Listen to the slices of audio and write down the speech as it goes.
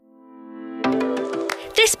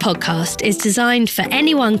This podcast is designed for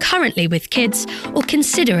anyone currently with kids or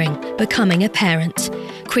considering becoming a parent.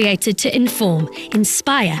 Created to inform,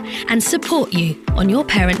 inspire, and support you on your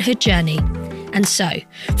parenthood journey. And so,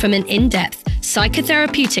 from an in-depth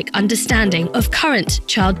psychotherapeutic understanding of current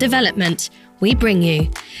child development, we bring you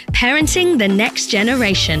Parenting the Next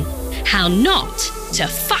Generation: How Not to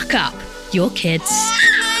Fuck Up Your Kids.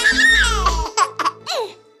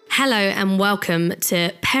 Hello and welcome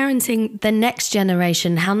to Parenting the Next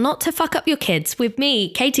Generation: How Not to Fuck Up Your Kids with me,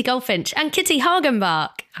 Katie Goldfinch, and Kitty Hagenbach.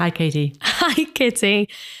 Hi, Katie. Hi, Kitty.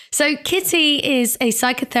 So Kitty is a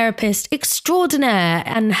psychotherapist extraordinaire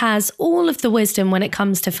and has all of the wisdom when it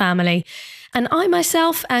comes to family. And I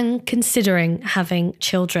myself am considering having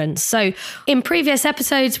children. So in previous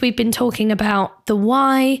episodes, we've been talking about the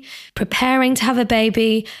why, preparing to have a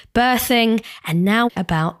baby, birthing, and now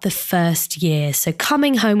about the first year. So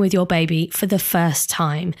coming home with your baby for the first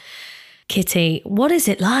time. Kitty, what is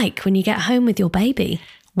it like when you get home with your baby?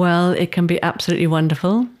 Well, it can be absolutely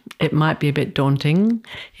wonderful. It might be a bit daunting.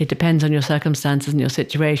 It depends on your circumstances and your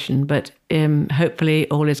situation, but hopefully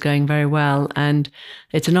all is going very well. And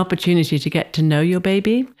it's an opportunity to get to know your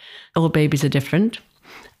baby. All babies are different.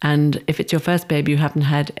 And if it's your first baby, you haven't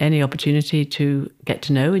had any opportunity to get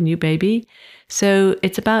to know a new baby. So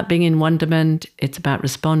it's about being in wonderment. It's about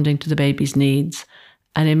responding to the baby's needs.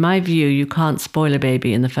 And in my view, you can't spoil a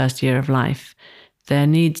baby in the first year of life. Their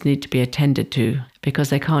needs need to be attended to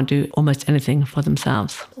because they can't do almost anything for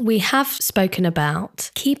themselves. We have spoken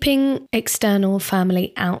about keeping external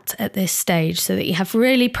family out at this stage so that you have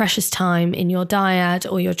really precious time in your dyad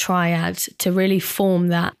or your triad to really form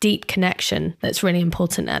that deep connection that's really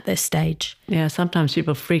important at this stage. Yeah, sometimes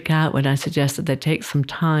people freak out when I suggest that they take some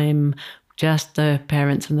time, just the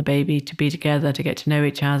parents and the baby, to be together, to get to know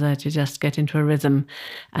each other, to just get into a rhythm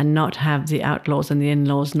and not have the outlaws and the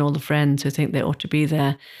in-laws and all the friends who think they ought to be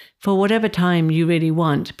there for whatever time you really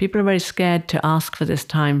want. People are very scared to ask for this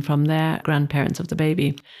time from their grandparents of the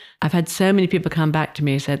baby. I've had so many people come back to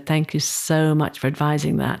me and said, thank you so much for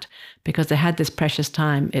advising that, because they had this precious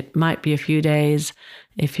time. It might be a few days.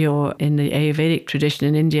 If you're in the Ayurvedic tradition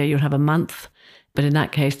in India, you'll have a month. But in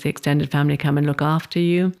that case, the extended family come and look after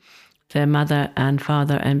you. Their mother and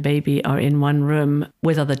father and baby are in one room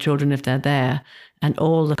with other children if they're there. And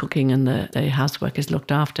all the cooking and the housework is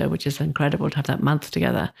looked after, which is incredible to have that month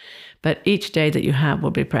together. But each day that you have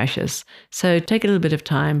will be precious. So take a little bit of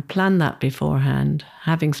time, plan that beforehand.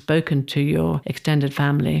 Having spoken to your extended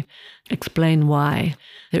family, explain why.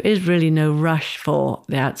 There is really no rush for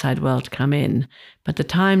the outside world to come in. But the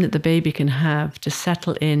time that the baby can have to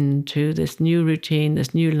settle into this new routine,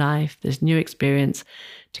 this new life, this new experience,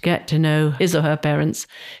 to get to know his or her parents,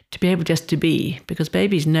 to be able just to be, because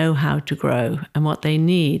babies know how to grow, and what they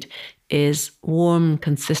need is warm,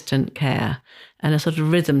 consistent care and a sort of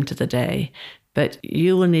rhythm to the day. But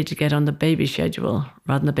you will need to get on the baby's schedule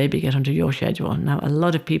rather than the baby get onto your schedule. Now, a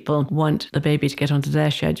lot of people want the baby to get onto their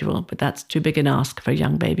schedule, but that's too big an ask for a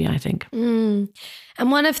young baby, I think. And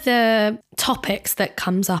one of the topics that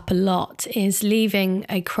comes up a lot is leaving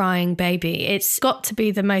a crying baby. It's got to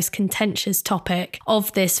be the most contentious topic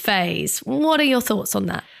of this phase. What are your thoughts on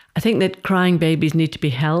that? I think that crying babies need to be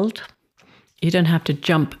held. You don't have to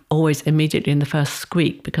jump always immediately in the first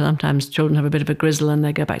squeak, because sometimes children have a bit of a grizzle and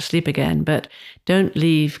they go back to sleep again. But don't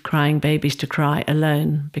leave crying babies to cry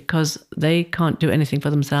alone, because they can't do anything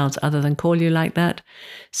for themselves other than call you like that.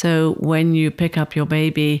 So when you pick up your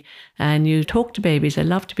baby and you talk to babies, they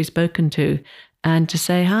love to be spoken to, and to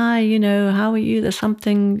say, hi, how are you? There's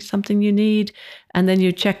something you need. And then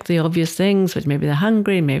you check the obvious things, which maybe they're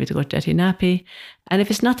hungry, maybe they've got a dirty nappy. And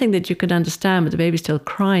if it's nothing that you can understand, but the baby's still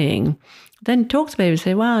crying, then talk to the baby and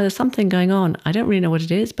say, wow, there's something going on. I don't really know what it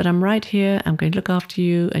is, but I'm right here. I'm going to look after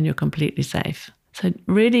you and you're completely safe. So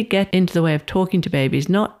really get into the way of talking to babies,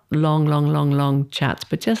 not long chats,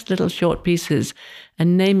 but just little short pieces,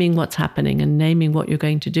 and naming what's happening and naming what you're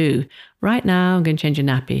going to do. Right now, I'm going to change a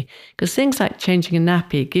nappy. Because things like changing a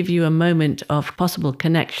nappy give you a moment of possible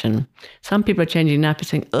connection. Some people are changing nappies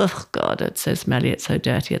saying, oh God, it's so smelly, it's so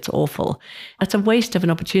dirty, it's awful. That's a waste of an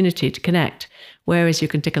opportunity to connect. Whereas you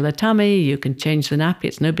can tickle the tummy, you can change the nappy,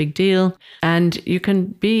 it's no big deal. And you can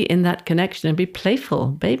be in that connection and be playful.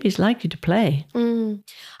 Babies like you to play.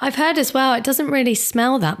 I've heard as well, it doesn't really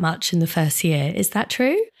smell that much in the first year. Is that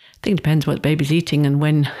true? I think it depends what the baby's eating and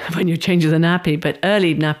when you change the nappy. But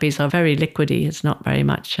early nappies are very liquidy. It's not very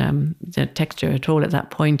much texture at all at that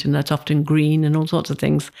point, and that's often green and all sorts of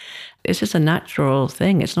things. It's just a natural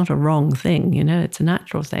thing. It's not a wrong thing, it's a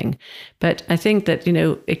natural thing. But I think that,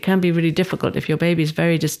 it can be really difficult if your baby is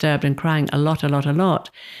very disturbed and crying a lot,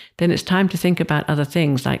 then it's time to think about other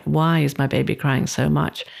things like, why is my baby crying so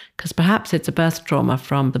much? Because perhaps it's a birth trauma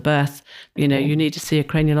from the birth. You need to see a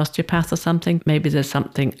cranial osteopath or something. Maybe there's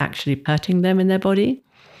something actually hurting them in their body.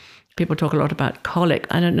 People talk a lot about colic.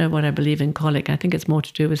 I don't know what I believe in colic. I think it's more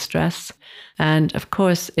to do with stress. And of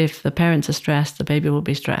course, if the parents are stressed, the baby will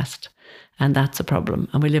be stressed. And that's a problem.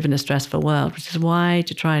 And we live in a stressful world, which is why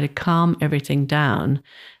to try to calm everything down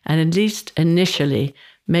and at least initially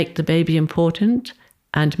make the baby important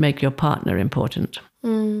and make your partner important.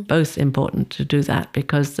 Both important to do that,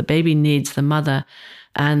 because the baby needs the mother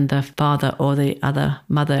and the father or the other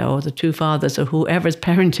mother or the two fathers or whoever is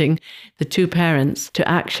parenting the two parents to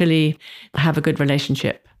actually have a good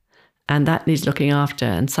relationship. And that needs looking after.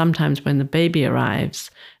 And sometimes when the baby arrives,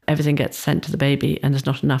 everything gets sent to the baby and there's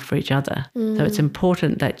not enough for each other. So it's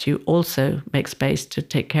important that you also make space to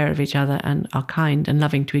take care of each other and are kind and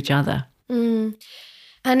loving to each other.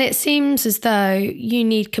 And it seems as though you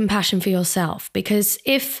need compassion for yourself, because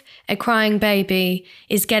if a crying baby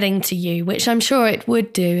is getting to you, which I'm sure it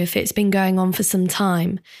would do if it's been going on for some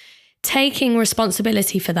time, taking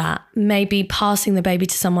responsibility for that, maybe passing the baby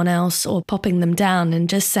to someone else or popping them down and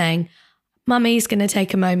just saying, Mummy's going to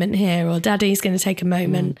take a moment here or Daddy's going to take a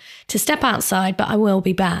moment to step outside, but I will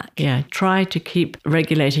be back. Yeah, try to keep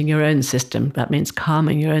regulating your own system. That means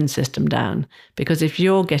calming your own system down. Because if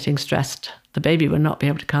you're getting stressed, the baby will not be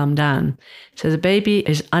able to calm down. So the baby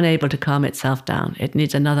is unable to calm itself down. It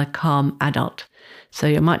needs another calm adult. So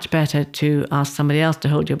you're much better to ask somebody else to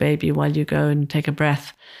hold your baby while you go and take a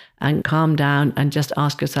breath and calm down and just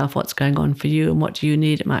ask yourself what's going on for you and what do you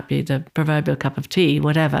need. It might be the proverbial cup of tea,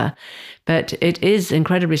 whatever. But it is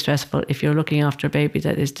incredibly stressful if you're looking after a baby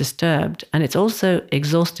that is disturbed. And it's also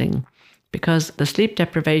exhausting, because the sleep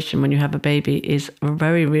deprivation when you have a baby is a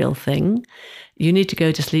very real thing. You need to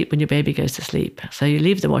go to sleep when your baby goes to sleep. So you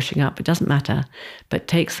leave the washing up, it doesn't matter, but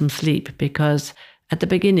take some sleep, because at the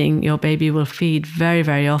beginning, your baby will feed very,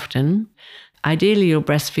 very often. Ideally, you'll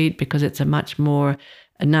breastfeed because it's a much more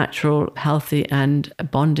natural, healthy and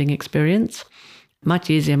bonding experience. Much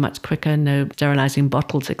easier, much quicker, no sterilizing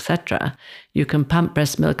bottles, etc. You can pump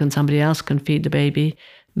breast milk and somebody else can feed the baby.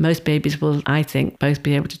 Most babies will, I think, both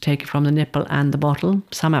be able to take it from the nipple and the bottle.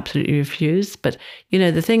 Some absolutely refuse. But,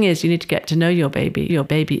 the thing is, you need to get to know your baby. Your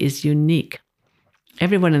baby is unique.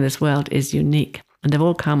 Everyone in this world is unique. And they've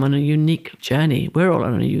all come on a unique journey. We're all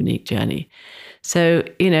on a unique journey. So,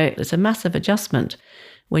 it's a massive adjustment.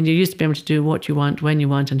 When you're used to be able to do what you want, when you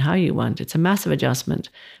want, and how you want, it's a massive adjustment.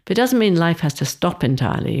 But it doesn't mean life has to stop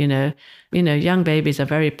entirely, Young babies are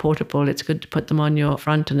very portable. It's good to put them on your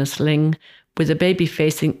front in a sling with a baby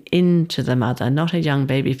facing into the mother, not a young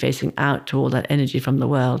baby facing out to all that energy from the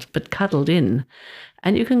world, but cuddled in.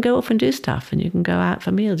 And you can go off and do stuff, and you can go out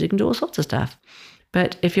for meals. You can do all sorts of stuff.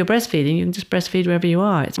 But if you're breastfeeding, you can just breastfeed wherever you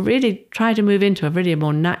are. It's really try to move into a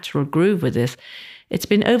more natural groove with this. It's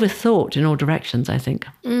been overthought in all directions, I think.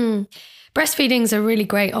 Breastfeeding is a really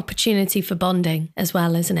great opportunity for bonding as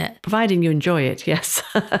well, isn't it? Providing you enjoy it, yes.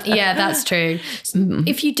 Yeah, that's true.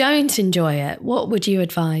 If you don't enjoy it, what would you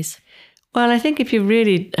advise? Well, I think if you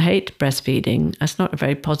really hate breastfeeding, that's not a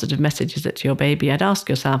very positive message, is it, to your baby? I'd ask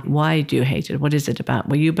yourself, why do you hate it? What is it about?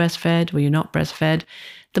 Were you breastfed? Were you not breastfed?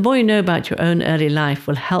 The more you know about your own early life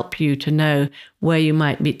will help you to know where you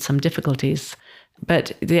might meet some difficulties.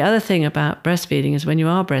 But the other thing about breastfeeding is when you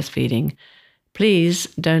are breastfeeding, please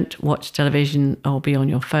don't watch television or be on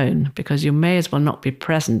your phone, because you may as well not be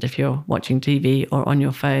present if you're watching TV or on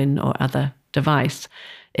your phone or other device.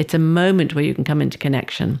 It's a moment where you can come into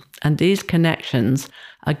connection. And these connections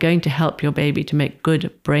are going to help your baby to make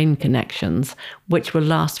good brain connections, which will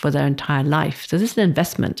last for their entire life. So this is an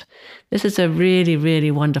investment. This is a really,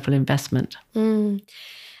 really wonderful investment.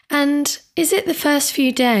 And is it the first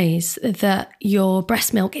few days that your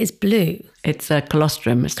breast milk is blue? It's a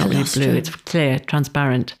colostrum. It's not really blue. It's clear,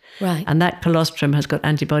 transparent. Right. And that colostrum has got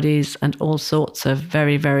antibodies and all sorts of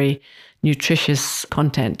very, very nutritious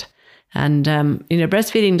content. And,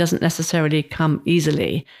 breastfeeding doesn't necessarily come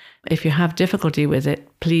easily. If you have difficulty with it,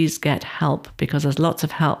 please get help, because there's lots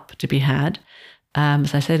of help to be had.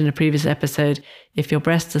 As I said in a previous episode, if your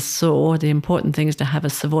breasts are sore, the important thing is to have a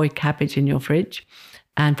Savoy cabbage in your fridge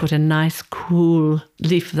and put a nice cool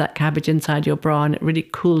leaf of that cabbage inside your bra, and it really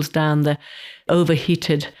cools down the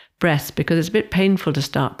overheated breast, because it's a bit painful to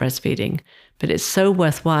start breastfeeding, but it's so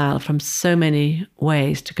worthwhile from so many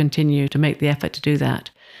ways to continue to make the effort to do that.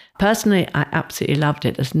 Personally, I absolutely loved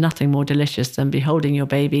it. There's nothing more delicious than beholding your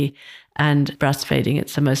baby and breastfeeding.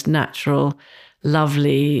 It's the most natural,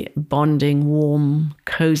 lovely, bonding, warm,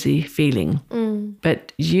 cozy feeling.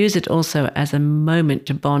 But use it also as a moment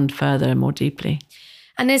to bond further and more deeply.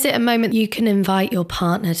 And is it a moment you can invite your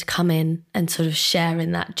partner to come in and sort of share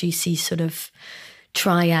in that juicy sort of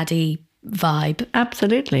triad-y vibe?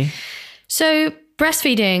 Absolutely. So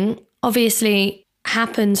breastfeeding obviously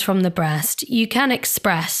happens from the breast. You can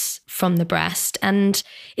express from the breast. And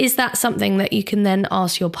is that something that you can then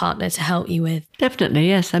ask your partner to help you with? Definitely,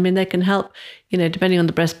 yes. I mean, they can help, depending on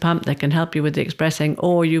the breast pump, they can help you with the expressing,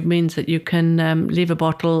 or you means that you can leave a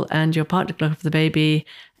bottle and your partner can look after the baby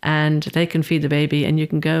and they can feed the baby and you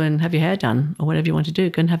can go and have your hair done or whatever you want to do.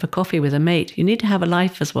 Go and have a coffee with a mate. You need to have a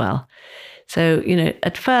life as well. So,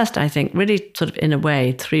 at first, I think really sort of in a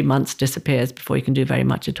way, 3 months disappears before you can do very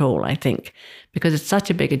much at all, I think, because it's such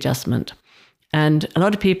a big adjustment. And a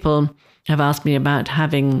lot of people have asked me about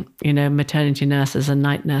having, maternity nurses and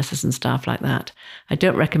night nurses and stuff like that. I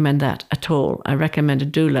don't recommend that at all. I recommend a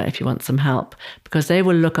doula if you want some help, because they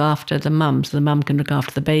will look after the mum, so the mum can look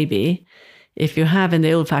after the baby. If you have in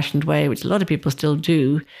the old-fashioned way, which a lot of people still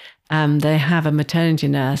do, they have a maternity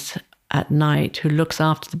nurse at night who looks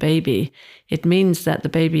after the baby. It means that the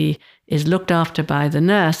baby is looked after by the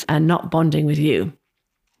nurse and not bonding with you.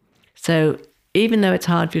 So even though it's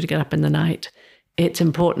hard for you to get up in the night, it's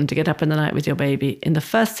important to get up in the night with your baby. In the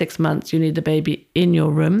first 6 months, you need the baby in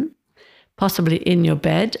your room, possibly in your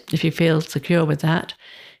bed, if you feel secure with that,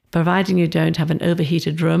 providing you don't have an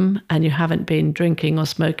overheated room and you haven't been drinking or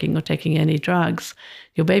smoking or taking any drugs.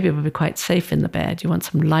 Your baby will be quite safe in the bed. You want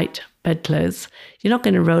some light bedclothes. You're not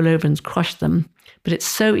going to roll over and crush them, but it's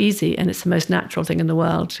so easy and it's the most natural thing in the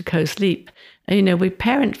world to co-sleep. And, we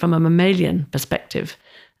parent from a mammalian perspective.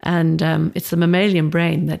 And it's the mammalian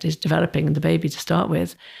brain that is developing in the baby to start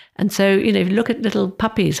with. And so, if you look at little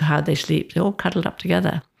puppies, how they sleep, they're all cuddled up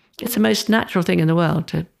together. It's the most natural thing in the world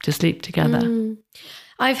to sleep together.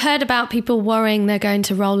 I've heard about people worrying they're going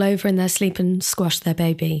to roll over in their sleep and squash their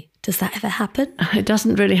baby. Does that ever happen? It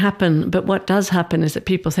doesn't really happen. But what does happen is that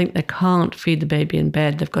people think they can't feed the baby in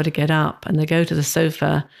bed. They've got to get up and they go to the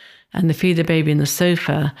sofa and they feed the baby in the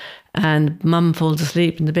sofa and mum falls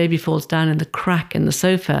asleep and the baby falls down in the crack in the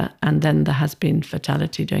sofa. And then there has been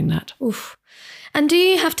fatality doing that. Oof. And do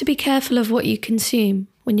you have to be careful of what you consume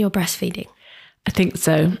when you're breastfeeding? I think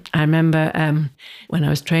so. I remember when I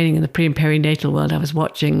was training in the pre and perinatal world, I was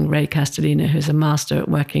watching Ray Castellino, who's a master at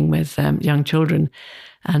working with young children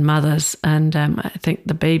and mothers. And I think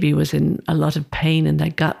the baby was in a lot of pain in their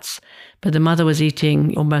guts, but the mother was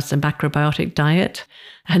eating almost a macrobiotic diet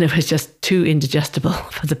and it was just too indigestible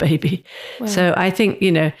for the baby. Wow. So I think,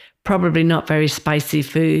 probably not very spicy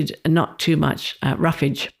food and not too much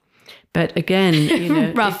roughage. But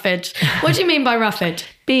again, roughage. What do you mean by roughage?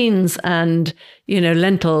 Beans and,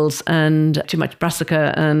 lentils and too much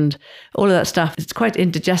brassica and all of that stuff. It's quite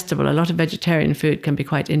indigestible. A lot of vegetarian food can be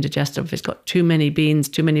quite indigestible if it's got too many beans,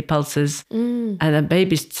 too many pulses. And the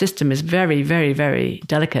baby's system is very, very, very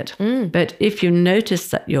delicate. But if you notice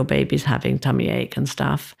that your baby's having tummy ache and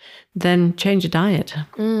stuff, then change your diet.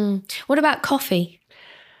 What about coffee?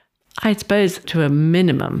 I suppose to a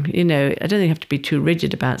minimum, I don't think you have to be too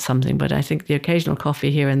rigid about something, but I think the occasional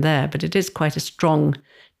coffee here and there, but it is quite a strong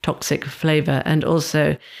toxic flavor. And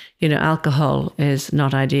also, alcohol is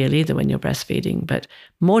not ideal either when you're breastfeeding, but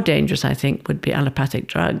more dangerous, I think, would be allopathic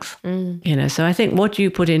drugs. So I think what you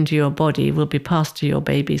put into your body will be passed to your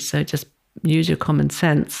baby. So just use your common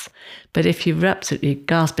sense. But if you're absolutely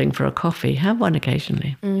gasping for a coffee, have one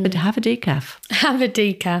occasionally, but have a decaf. Have a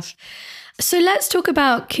decaf. So let's talk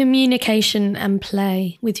about communication and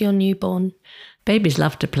play with your newborn. Babies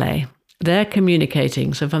love to play. They're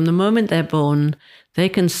communicating. So from the moment they're born, they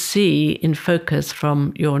can see in focus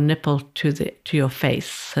from your nipple to your face.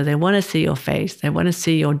 So they want to see your face. They want to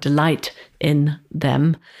see your delight in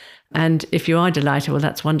them. And if you are delighted, well,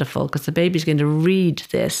 that's wonderful because the baby's going to read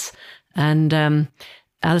this. And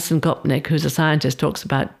Alison Gopnik, who's a scientist, talks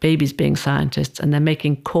about babies being scientists and they're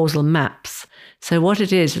making causal maps. So what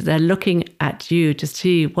it is they're looking at you to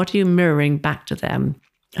see what are you mirroring back to them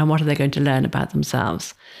and what are they going to learn about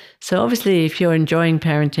themselves. So obviously, if you're enjoying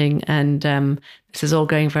parenting and this is all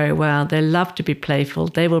going very well, they love to be playful.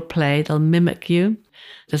 They will play. They'll mimic you.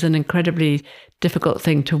 There's an incredibly difficult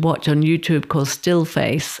thing to watch on YouTube called Still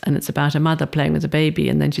Face, and it's about a mother playing with a baby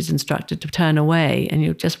and then she's instructed to turn away, and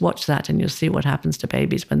you just watch that and you'll see what happens to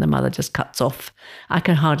babies when the mother just cuts off. I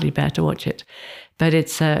can hardly bear to watch it, but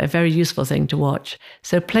it's a very useful thing to watch.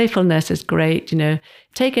 So playfulness is great.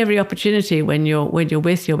 Take every opportunity when you're with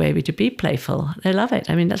your baby to be playful. They love it.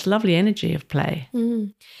 I mean, that's lovely energy of play.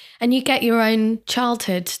 And you get your own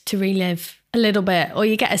childhood to relive A little bit, or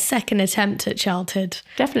you get a second attempt at childhood.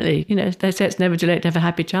 Definitely. They say it's never too late to have a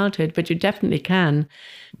happy childhood, but you definitely can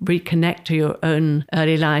reconnect to your own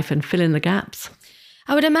early life and fill in the gaps.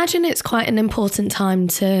 I would imagine it's quite an important time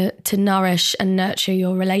to nourish and nurture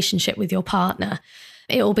your relationship with your partner.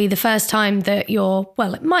 It will be the first time that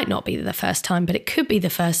it might not be the first time, but it could be the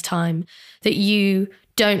first time that you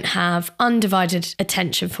don't have undivided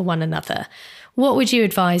attention for one another. What would you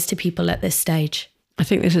advise to people at this stage? I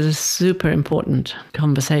think this is a super important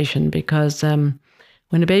conversation because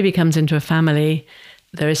when a baby comes into a family,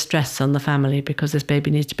 there is stress on the family because this baby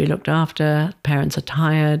needs to be looked after. Parents are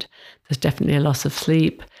tired. There's definitely a loss of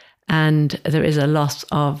sleep, and there is a loss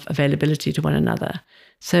of availability to one another.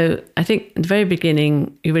 So I think at the very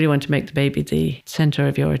beginning, you really want to make the baby the center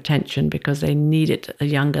of your attention because they need it the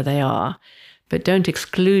younger they are. But don't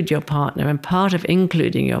exclude your partner. And part of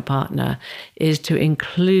including your partner is to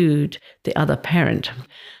include the other parent,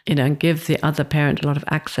 and give the other parent a lot of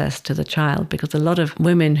access to the child, because a lot of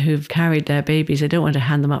women who've carried their babies, they don't want to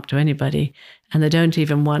hand them up to anybody. And they don't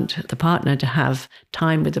even want the partner to have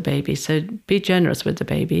time with the baby. So be generous with the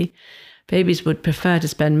baby. Babies would prefer to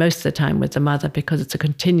spend most of the time with the mother because it's a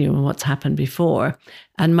continuum of what's happened before.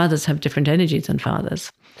 And mothers have different energies than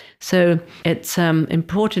fathers. So it's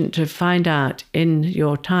important to find out in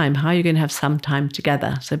your time how you're going to have some time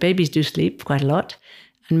together. So babies do sleep quite a lot,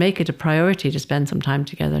 and make it a priority to spend some time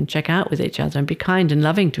together and check out with each other and be kind and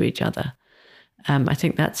loving to each other. I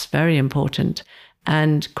think that's very important.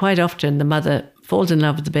 And quite often the mother falls in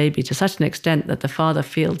love with the baby to such an extent that the father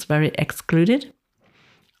feels very excluded.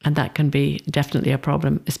 And that can be definitely a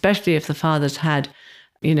problem, especially if the father's had,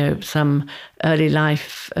 some early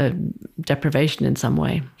life deprivation in some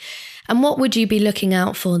way. And what would you be looking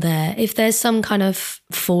out for there? If there's some kind of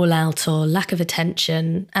fallout or lack of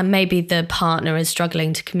attention, and maybe the partner is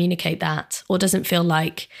struggling to communicate that, or doesn't feel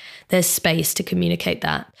like there's space to communicate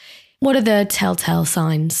that, what are the telltale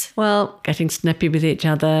signs? Well, getting snippy with each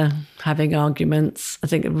other, having arguments. I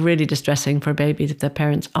think really distressing for babies if their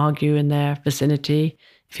parents argue in their vicinity.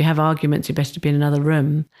 If you have arguments, you better be in another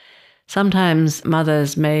room. Sometimes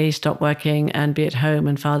mothers may stop working and be at home,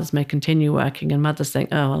 and fathers may continue working, and mothers think,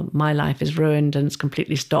 oh, well, my life is ruined and it's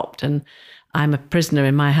completely stopped and I'm a prisoner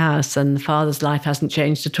in my house and the father's life hasn't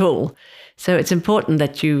changed at all. So it's important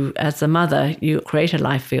that you, as a mother, you create a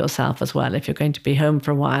life for yourself as well if you're going to be home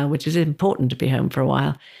for a while, which is important to be home for a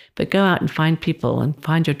while. But go out and find people and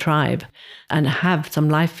find your tribe and have some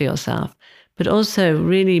life for yourself. But also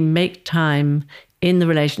really make time in the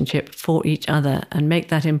relationship for each other and make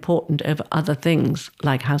that important over other things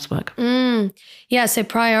like housework. Yeah, so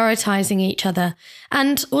prioritizing each other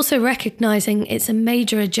and also recognizing it's a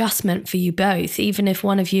major adjustment for you both, even if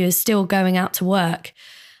one of you is still going out to work.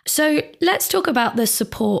 So let's talk about the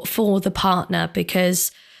support for the partner,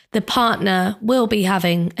 because the partner will be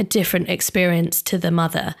having a different experience to the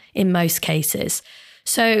mother in most cases.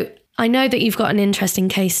 So I know that you've got an interesting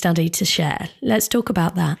case study to share. Let's talk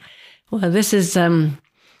about that. Well, this is,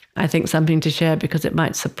 I think, something to share because it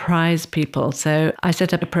might surprise people. So I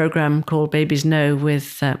set up a program called Babies Know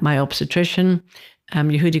with my obstetrician,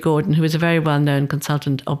 Yehudi Gordon, who is a very well-known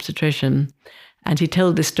consultant obstetrician. And he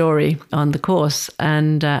told this story on the course.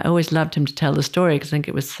 And I always loved him to tell the story because I think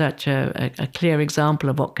it was such a clear example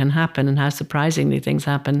of what can happen and how surprisingly things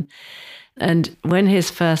happen. And when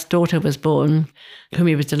his first daughter was born, whom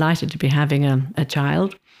he was delighted to be having a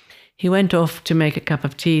child, he went off to make a cup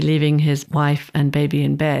of tea, leaving his wife and baby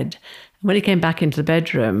in bed. When he came back into the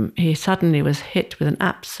bedroom, he suddenly was hit with an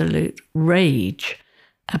absolute rage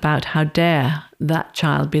about how dare that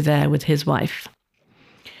child be there with his wife.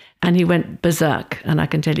 And he went berserk. And I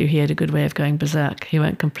can tell you he had a good way of going berserk. He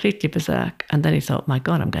went completely berserk. And then he thought, my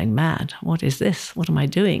God, I'm going mad. What is this? What am I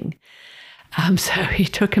doing? So he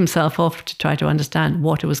took himself off to try to understand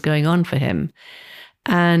what was going on for him.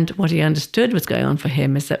 And what he understood was going on for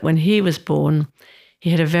him is that when he was born, he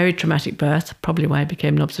had a very traumatic birth, probably why he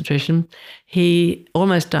became an obstetrician. He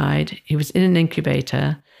almost died. He was in an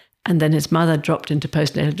incubator. And then his mother dropped into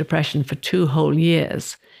postnatal depression for 2 whole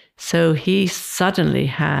years. So he suddenly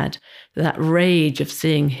had that rage of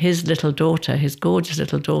seeing his little daughter, his gorgeous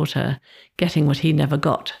little daughter, getting what he never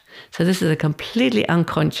got. So this is a completely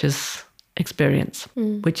unconscious experience,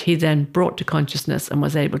 which he then brought to consciousness and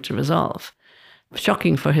was able to resolve.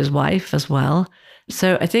 Shocking for his wife as well.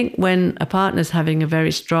 So I think when a partner's having a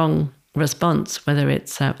very strong response, whether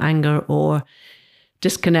it's anger or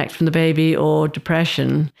disconnect from the baby or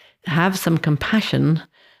depression, have some compassion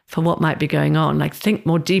for what might be going on. Like think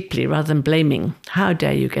more deeply rather than blaming. How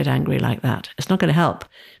dare you get angry like that? It's not going to help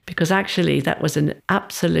because actually that was an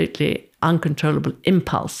absolutely uncontrollable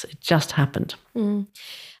impulse. It just happened.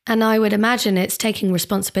 And I would imagine it's taking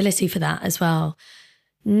responsibility for that as well.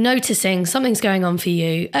 Noticing something's going on for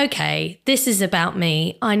you. Okay, this is about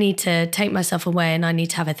me. I need to take myself away and I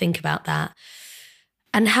need to have a think about that.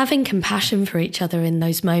 And having compassion for each other in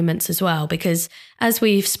those moments as well, because as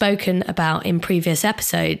we've spoken about in previous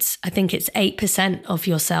episodes, I think it's 8% of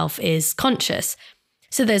yourself is conscious.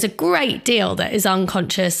 So there's a great deal that is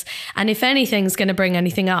unconscious. And if anything's going to bring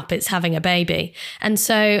anything up, it's having a baby. And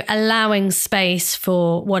so allowing space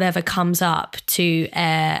for whatever comes up to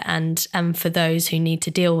air and for those who need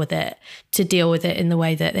to deal with it in the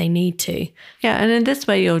way that they need to. Yeah, and in this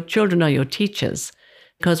way, your children are your teachers,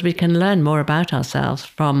 because we can learn more about ourselves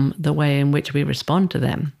from the way in which we respond to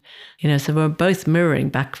them. So we're both mirroring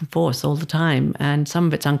back and forth all the time, and some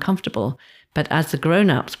of it's uncomfortable. But as the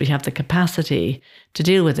grown-ups, we have the capacity to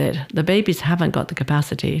deal with it. The babies haven't got the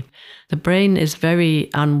capacity. The brain is very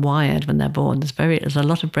unwired when they're born. There's a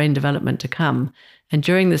lot of brain development to come. And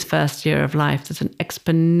during this first year of life, there's an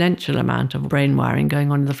exponential amount of brain wiring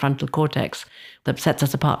going on in the frontal cortex that sets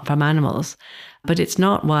us apart from animals. But it's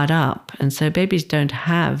not wired up. And so babies don't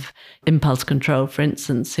have impulse control, for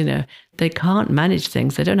instance. They can't manage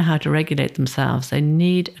things. They don't know how to regulate themselves. They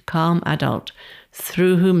need a calm adult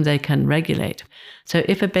through whom they can regulate. So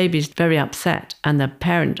if a baby's very upset and the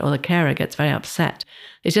parent or the carer gets very upset,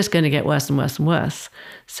 it's just going to get worse and worse and worse.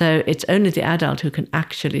 So it's only the adult who can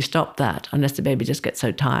actually stop that, unless the baby just gets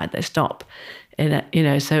so tired they stop.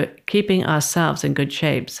 So keeping ourselves in good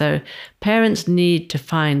shape. So parents need to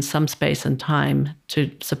find some space and time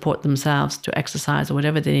to support themselves, to exercise or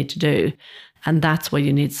whatever they need to do. And that's where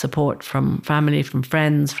you need support from family, from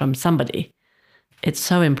friends, from somebody. It's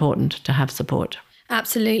so important to have support.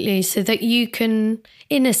 Absolutely. So that you can,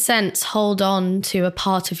 in a sense, hold on to a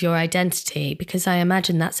part of your identity, because I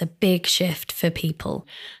imagine that's a big shift for people,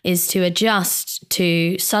 is to adjust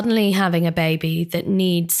to suddenly having a baby that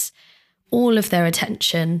needs all of their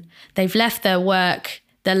attention. They've left their work,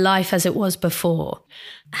 their life as it was before.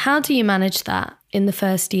 How do you manage that in the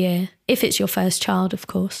first year? If it's your first child, of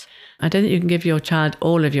course. I don't think you can give your child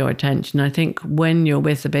all of your attention. I think when you're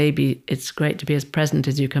with the baby, it's great to be as present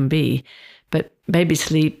as you can be. But babies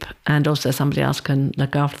sleep, and also somebody else can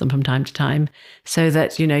look after them from time to time, so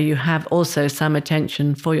that, you have also some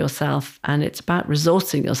attention for yourself. And it's about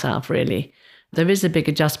resourcing yourself, really. There is a big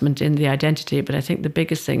adjustment in the identity, but I think the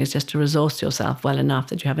biggest thing is just to resource yourself well enough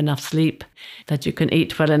that you have enough sleep, that you can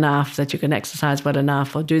eat well enough, that you can exercise well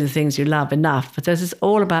enough, or do the things you love enough. But this is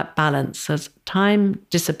all about balance. So time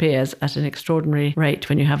disappears at an extraordinary rate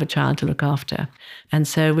when you have a child to look after. And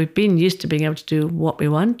so we've been used to being able to do what we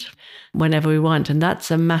want, whenever we want. And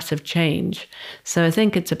that's a massive change. So I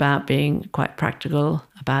think it's about being quite practical,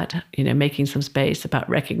 about, making some space, about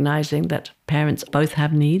recognizing that parents both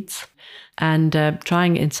have needs, and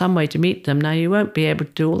trying in some way to meet them. Now, you won't be able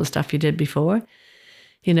to do all the stuff you did before.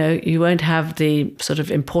 You won't have the sort of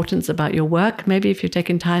importance about your work. Maybe if you're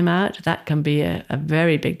taking time out, that can be a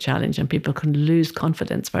very big challenge, and people can lose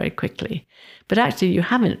confidence very quickly. But actually, you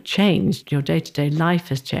haven't changed. Your day-to-day life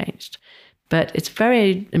has changed. But it's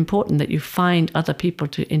very important that you find other people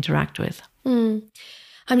to interact with.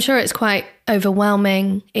 I'm sure it's quite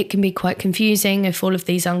overwhelming. It can be quite confusing if all of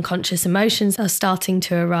these unconscious emotions are starting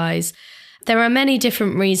to arise. There are many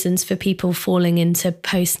different reasons for people falling into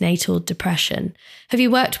postnatal depression. Have you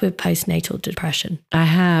worked with postnatal depression? I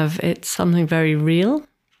have. It's something very real.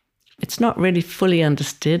 It's not really fully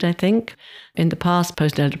understood, I think. In the past,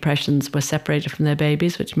 postnatal depressions were separated from their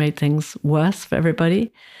babies, which made things worse for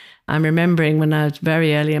everybody. I'm remembering when I was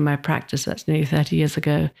very early in my practice, that's nearly 30 years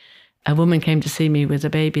ago, a woman came to see me with a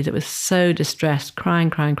baby that was so distressed,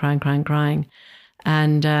 crying.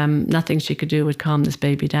 And nothing she could do would calm this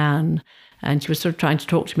baby down. And she was sort of trying to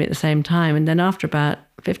talk to me at the same time. And then after about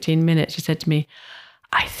 15 minutes, she said to me,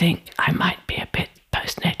 "I think I might be a bit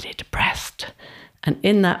postnatally depressed." And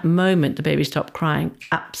in that moment, the baby stopped crying,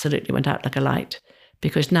 absolutely went out like a light,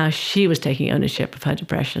 because now she was taking ownership of her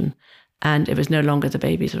depression. And it was no longer the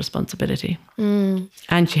baby's responsibility.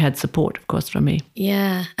 And she had support, of course, from me.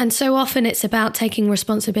 Yeah. And so often it's about taking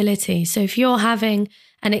responsibility. So if you're having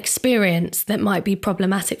an experience that might be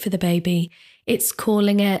problematic for the baby, it's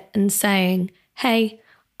calling it and saying, "Hey,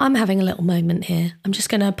 I'm having a little moment here. I'm just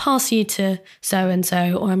going to pass you to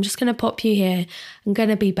so-and-so, or I'm just going to pop you here. I'm going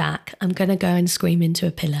to be back. I'm going to go and scream into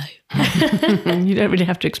a pillow." You don't really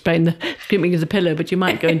have to explain the screaming into the pillow, but you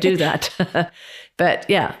might go and do that. But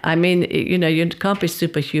yeah, I mean, you can't be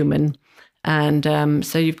superhuman. And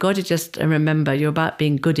so you've got to just remember you're about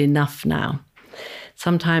being good enough now.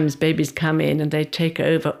 Sometimes babies come in and they take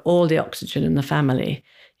over all the oxygen in the family.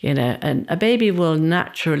 And a baby will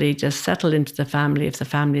naturally just settle into the family if the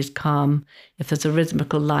family is calm, if there's a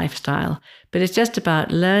rhythmical lifestyle. But it's just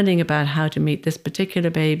about learning about how to meet this particular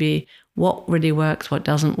baby, what really works, what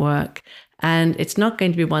doesn't work. And it's not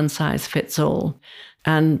going to be one size fits all.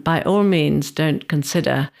 And by all means, don't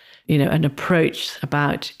consider, an approach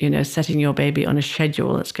about, setting your baby on a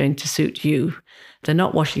schedule that's going to suit you. They're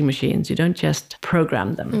not washing machines. You don't just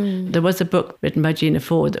program them. There was a book written by Gina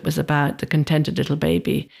Ford that was about the contented little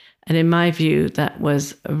baby. And in my view, that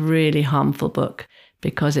was a really harmful book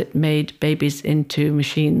because it made babies into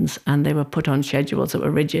machines and they were put on schedules that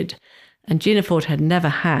were rigid. And Gina Ford had never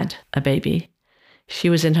had a baby. She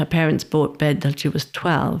was in her parents' bed till she was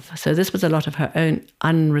 12. So this was a lot of her own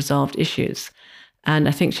unresolved issues. And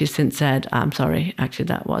I think she's since said, I'm sorry, actually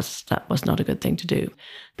that was not a good thing to do.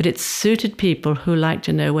 But it suited people who like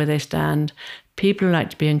to know where they stand, people who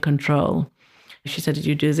like to be in control. She said,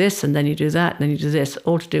 you do this and then you do that and then you do this,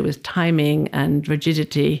 all to do with timing and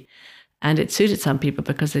rigidity. And it suited some people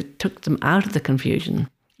because it took them out of the confusion.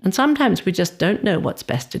 And sometimes we just don't know what's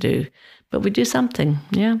best to do, but we do something.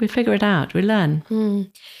 Yeah, we figure it out, we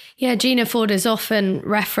learn. Yeah, Gina Ford is often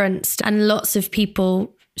referenced and lots of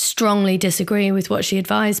people strongly disagree with what she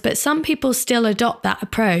advised, but some people still adopt that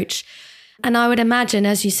approach. And I would imagine,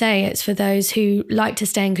 as you say, it's for those who like to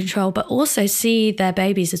stay in control, but also see their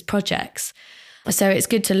babies as projects. So it's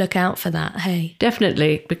good to look out for that, hey?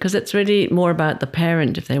 Definitely, because it's really more about the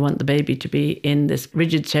parent if they want the baby to be in this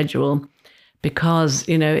rigid schedule, because,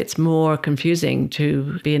 it's more confusing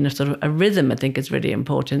to be in a sort of a rhythm, I think is really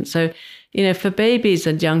important. So, for babies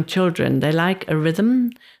and young children, they like a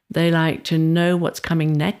rhythm. They like to know what's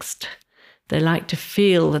coming next. They like to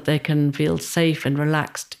feel that they can feel safe and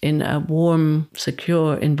relaxed in a warm,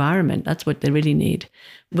 secure environment. That's what they really need.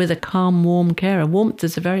 With a calm, warm carer. Warmth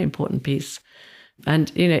is a very important piece.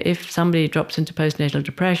 And, if somebody drops into postnatal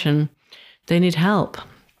depression, they need help.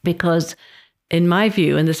 Because in my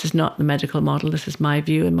view, and this is not the medical model, this is my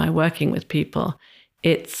view in my working with people,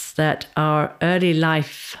 it's that our early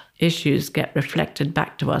life issues get reflected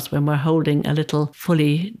back to us when we're holding a little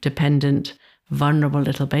fully dependent, vulnerable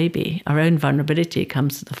little baby. Our own vulnerability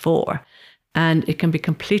comes to the fore, and it can be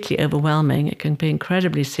completely overwhelming. It can be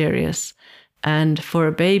incredibly serious. And for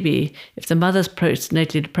a baby, if the mother's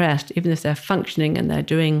postnatally depressed, even if they're functioning and they're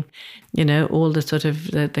doing, all the sort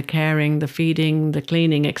of the caring, the feeding, the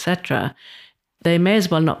cleaning, etc., they may as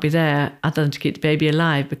well not be there other than to keep the baby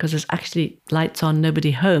alive because there's actually lights on, nobody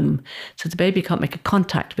home. So the baby can't make a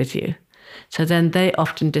contact with you. So then they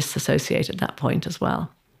often disassociate at that point as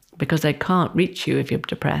well because they can't reach you if you're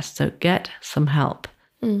depressed. So get some help,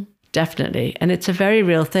 definitely. And it's a very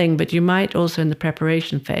real thing, but you might also in the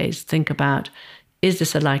preparation phase think about, is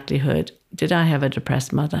this a likelihood? Did I have a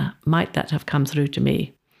depressed mother? Might that have come through to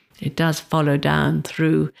me? It does follow down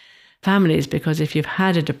through families because if you've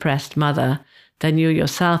had a depressed mother, then you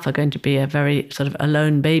yourself are going to be a very sort of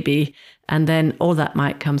alone baby. And then all that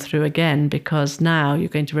might come through again because now you're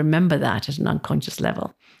going to remember that at an unconscious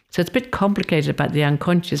level. So it's a bit complicated about the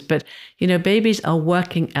unconscious, but, babies are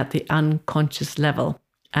working at the unconscious level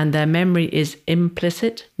and their memory is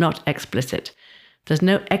implicit, not explicit. There's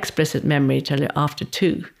no explicit memory till you're after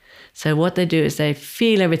 2. So what they do is they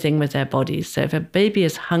feel everything with their bodies. So if a baby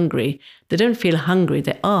is hungry, they don't feel hungry,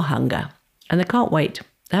 they are hunger and they can't wait.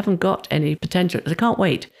 They haven't got any potential. They can't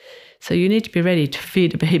wait. So you need to be ready to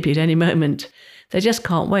feed a baby at any moment. They just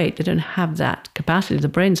can't wait. They don't have that capacity. The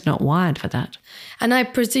brain's not wired for that. And I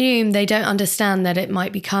presume they don't understand that it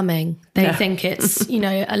might be coming. They think it's,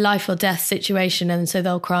 a life or death situation, and so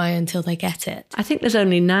they'll cry until they get it. I think there's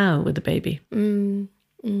only now with the baby.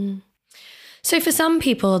 So for some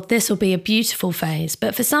people, this will be a beautiful phase,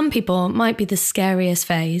 but for some people, it might be the scariest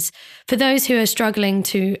phase. For those who are struggling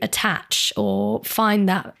to attach or find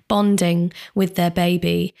that bonding with their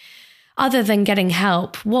baby, other than getting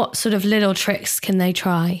help, what sort of little tricks can they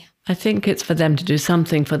try? I think it's for them to do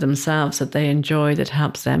something for themselves that they enjoy that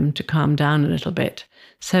helps them to calm down a little bit.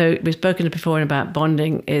 So we've spoken before about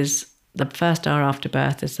bonding is the first hour after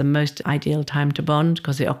birth is the most ideal time to bond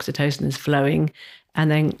because the oxytocin is flowing. And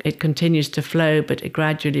then it continues to flow, but it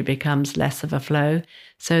gradually becomes less of a flow.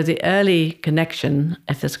 So the early connection,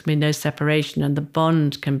 if there's going to be no separation and the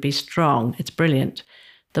bond can be strong, it's brilliant.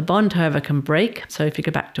 The bond, however, can break. So if you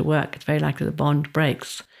go back to work, it's very likely the bond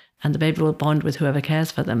breaks and the baby will bond with whoever cares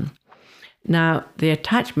for them. Now, the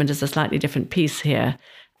attachment is a slightly different piece here.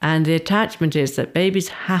 And the attachment is that babies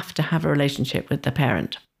have to have a relationship with the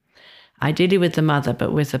parent. Ideally with the mother,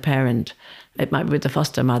 but with the parent. It might be with the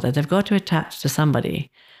foster mother. They've got to attach to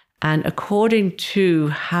somebody. And according to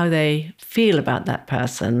how they feel about that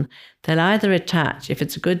person, they'll either attach, if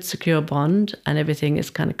it's a good, secure bond and everything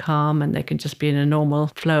is kind of calm and they can just be in a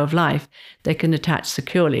normal flow of life, they can attach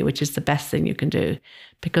securely, which is the best thing you can do.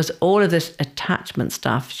 Because all of this attachment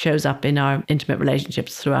stuff shows up in our intimate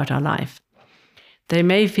relationships throughout our life. They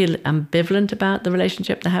may feel ambivalent about the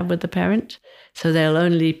relationship they have with the parent, so they'll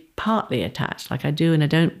only partly attach, like I do and I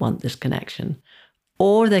don't want this connection.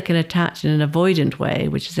 Or they can attach in an avoidant way,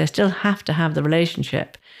 which is they still have to have the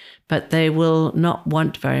relationship, but they will not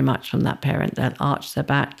want very much from that parent. They'll arch their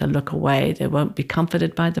back, they'll look away, they won't be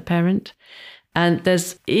comforted by the parent. And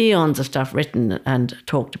there's eons of stuff written and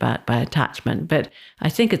talked about by attachment, but I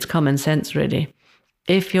think it's common sense, really.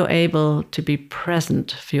 If you're able to be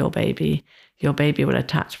present for your baby will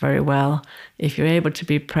attach very well. If you're able to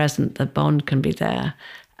be present, the bond can be there.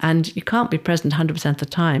 And you can't be present 100% of the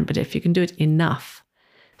time, but if you can do it enough,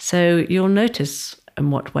 so you'll notice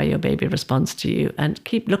in what way your baby responds to you and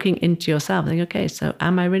keep looking into yourself and think, okay, so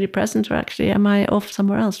am I really present or actually am I off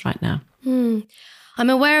somewhere else right now? I'm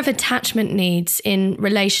aware of attachment needs in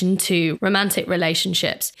relation to romantic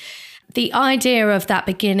relationships. The idea of that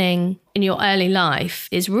beginning in your early life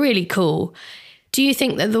is really cool. Do you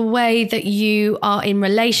think that the way that you are in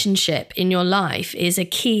relationship in your life is a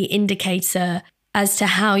key indicator as to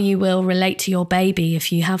how you will relate to your baby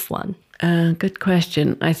if you have one? Good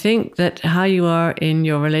question. I think that how you are in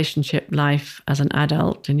your relationship life as an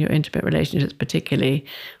adult, in your intimate relationships particularly,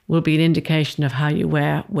 will be an indication of how you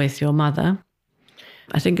were with your mother.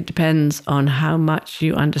 I think it depends on how much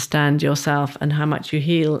you understand yourself and how much you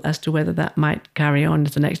heal as to whether that might carry on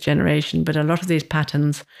to the next generation. But a lot of these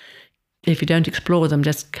patterns, if you don't explore them,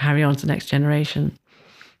 just carry on to the next generation.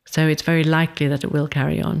 So it's very likely that it will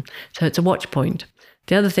carry on. So it's a watch point.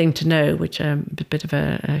 The other thing to know, which a bit of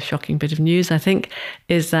a shocking bit of news, I think,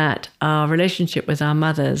 is that our relationship with our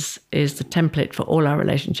mothers is the template for all our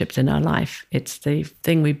relationships in our life. It's the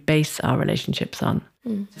thing we base our relationships on.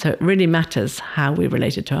 So it really matters how we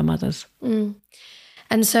related to our mothers.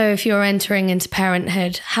 And so if you're entering into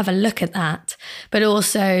parenthood, have a look at that. But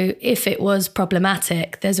also, if it was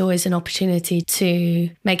problematic, there's always an opportunity to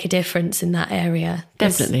make a difference in that area.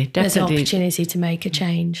 Definitely. There's an opportunity to make a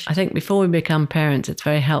change. I think before we become parents, it's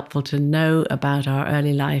very helpful to know about our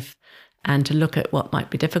early life and to look at what might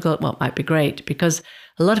be difficult, what might be great, because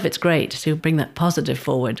a lot of it's great to bring that positive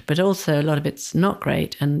forward, but also a lot of it's not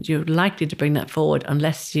great. And you're likely to bring that forward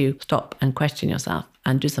unless you stop and question yourself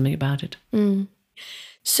and do something about it.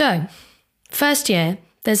 So, first year,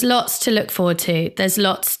 there's lots to look forward to. There's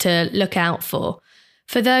lots to look out for.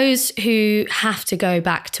 For those who have to go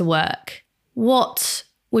back to work, what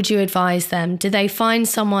would you advise them? Do they find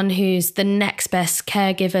someone who's the next best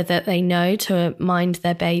caregiver that they know to mind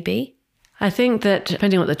their baby? I think that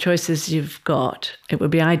depending on what the choices you've got, it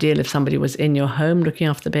would be ideal if somebody was in your home, looking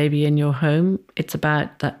after the baby in your home. It's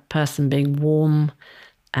about that person being warm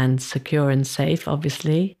and secure and safe,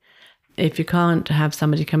 obviously. If you can't have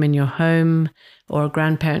somebody come in your home or a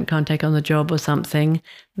grandparent can't take on the job or something,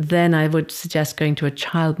 then I would suggest going to a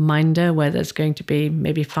childminder where there's going to be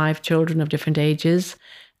maybe 5 children of different ages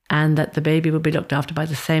and that the baby will be looked after by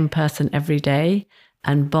the same person every day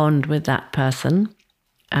and bond with that person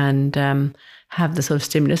and have the sort of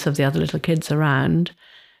stimulus of the other little kids around.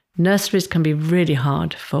 Nurseries can be really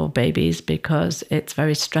hard for babies because it's a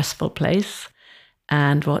very stressful place.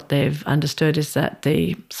 And what they've understood is that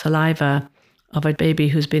the saliva of a baby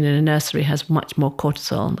who's been in a nursery has much more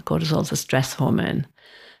cortisol. Cortisol is a stress hormone.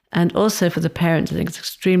 And also for the parents, I think it's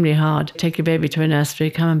extremely hard to take your baby to a nursery,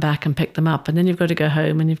 come back and pick them up. And then you've got to go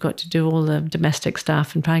home and you've got to do all the domestic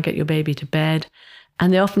stuff and try and get your baby to bed.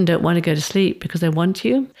 And they often don't want to go to sleep because they want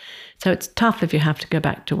you. So it's tough if you have to go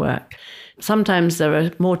back to work. Sometimes there are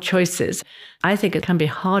more choices. I think it can be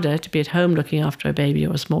harder to be at home looking after a baby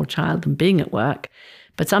or a small child than being at work.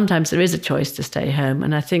 But sometimes there is a choice to stay home.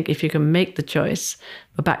 And I think if you can make the choice,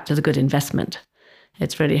 we're back to the good investment.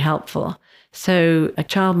 It's really helpful. So a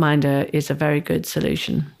childminder is a very good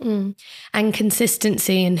solution. And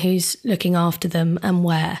consistency in who's looking after them and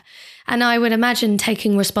where. And I would imagine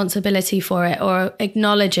taking responsibility for it or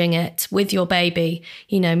acknowledging it with your baby.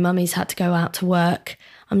 You know, mummy's had to go out to work.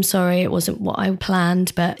 I'm sorry, it wasn't what I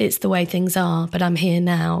planned, but it's the way things are, but I'm here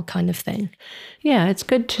now kind of thing. Yeah, it's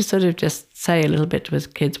good to sort of just say a little bit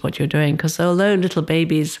with kids what you're doing, because although little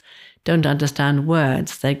babies don't understand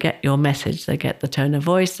words, they get your message, they get the tone of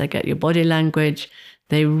voice, they get your body language,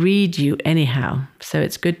 they read you anyhow. So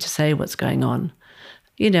it's good to say what's going on.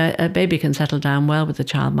 You know, a baby can settle down well with a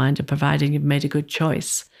childminder, providing you've made a good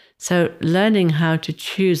choice. So learning how to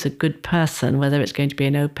choose a good person, whether it's going to be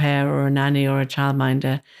an au pair or a nanny or a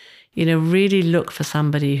childminder, really look for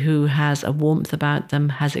somebody who has a warmth about them,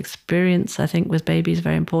 has experience, I think, with babies,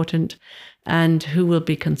 very important, and who will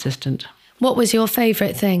be consistent. What was your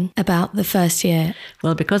favourite thing about the first year?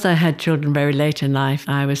 Well, because I had children very late in life,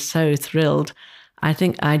 I was so thrilled. I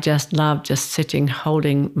think I just loved just sitting,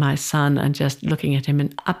 holding my son and just looking at him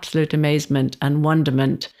in absolute amazement and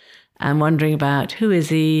wonderment and wondering about who is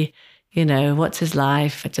he, what's his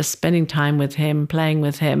life, just spending time with him, playing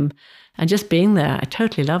with him and just being there. I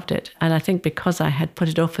totally loved it. And I think because I had put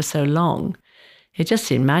it off for so long, it just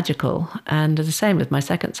seemed magical. And the same with my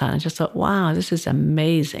second son. I just thought, wow, this is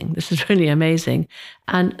amazing. This is really amazing.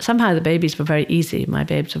 And somehow the babies were very easy. My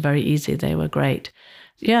babes were very easy. They were great.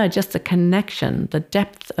 Yeah, just the connection, the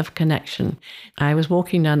depth of connection. I was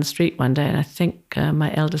walking down the street one day and I think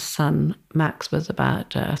my eldest son, Max, was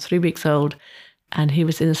about 3 weeks old and he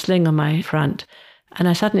was in a sling on my front. And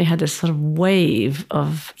I suddenly had this sort of wave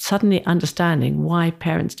of suddenly understanding why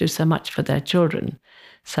parents do so much for their children.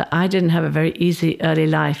 So I didn't have a very easy early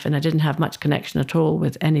life and I didn't have much connection at all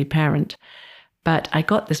with any parent. But I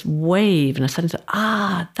got this wave and I suddenly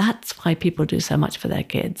thought, that's why people do so much for their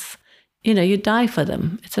kids. You die for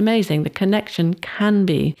them. It's amazing. The connection can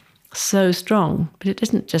be so strong, but it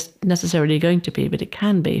isn't just necessarily going to be, but it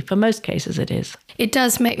can be. For most cases, it is. It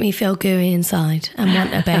does make me feel gooey inside and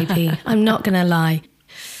want a baby. I'm not going to lie.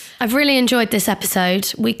 I've really enjoyed this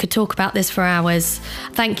episode. We could talk about this for hours.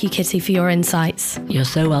 Thank you, Kitty, for your insights. You're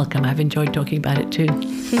so welcome. I've enjoyed talking about it too.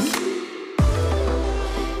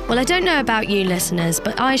 Well, I don't know about you listeners,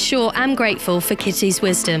 but I sure am grateful for Kitty's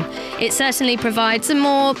wisdom. It certainly provides a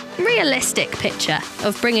more realistic picture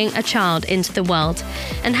of bringing a child into the world.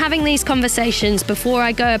 And having these conversations before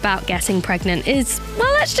I go about getting pregnant is,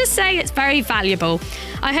 well, let's just say it's very valuable.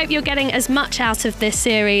 I hope you're getting as much out of this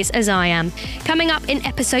series as I am. Coming up in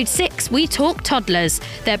episode 6, we talk toddlers,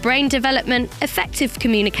 their brain development, effective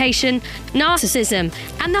communication, narcissism,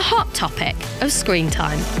 and the hot topic of screen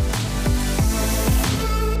time.